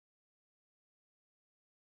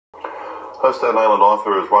A Staten Island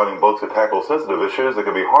author is writing books that tackle sensitive issues that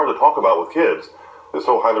can be hard to talk about with kids. They're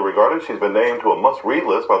so highly regarded, she's been named to a must-read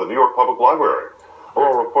list by the New York Public Library.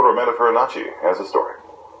 Oral reporter Amanda Farinacci has the story.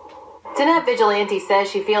 Danette Vigilante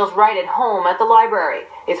says she feels right at home at the library.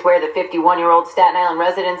 It's where the 51-year-old Staten Island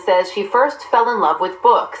resident says she first fell in love with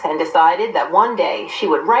books and decided that one day she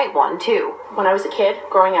would write one too. When I was a kid,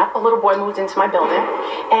 growing up, a little boy moved into my building,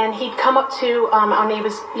 and he'd come up to our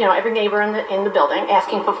neighbors, every neighbor in the building,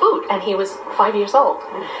 asking for food, and he was 5 years old.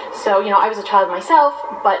 So, I was a child myself,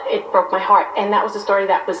 but it broke my heart, and that was a story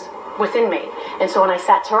that was within me. And so when I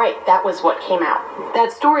sat to write, that was what came out.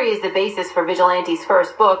 That story is the basis for Vigilante's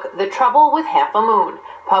first book, The Trouble with Half a Moon.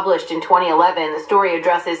 Published in 2011, the story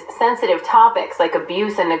addresses sensitive topics like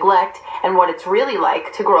abuse and neglect and what it's really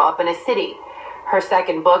like to grow up in a city. Her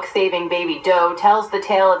second book, Saving Baby Doe, tells the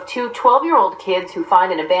tale of two 12-year-old kids who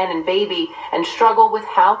find an abandoned baby and struggle with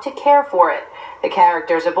how to care for it. The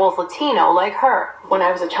characters are both Latino like her. When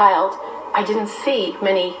I was a child, I didn't see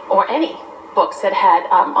many or any books that had,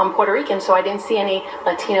 I'm Puerto Rican, so I didn't see any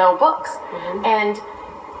Latino books. And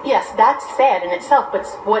yes, that's sad in itself, but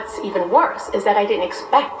what's even worse is that I didn't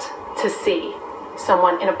expect to see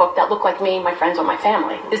someone in a book that looked like me, my friends, or my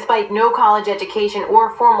family. Despite no college education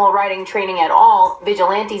or formal writing training at all,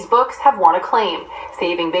 Vigilante's books have won acclaim.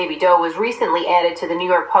 Saving Baby Doe was recently added to the New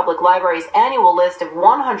York Public Library's annual list of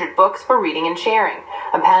 100 books for reading and sharing.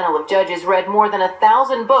 A panel of judges read more than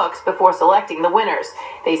 1,000 books before selecting the winners.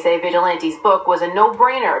 They say Vigilante's book was a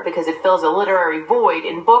no-brainer because it fills a literary void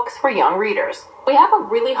in books for young readers. We have a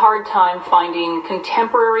really hard time finding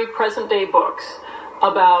contemporary present-day books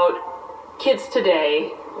about kids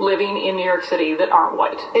today living in New York City that aren't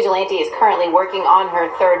white. Vigilante is currently working on her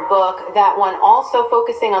third book, that one also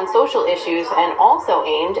focusing on social issues and also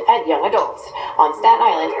aimed at young adults. On Staten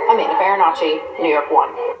Island, Amanda Farinacci, New York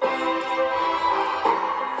 1.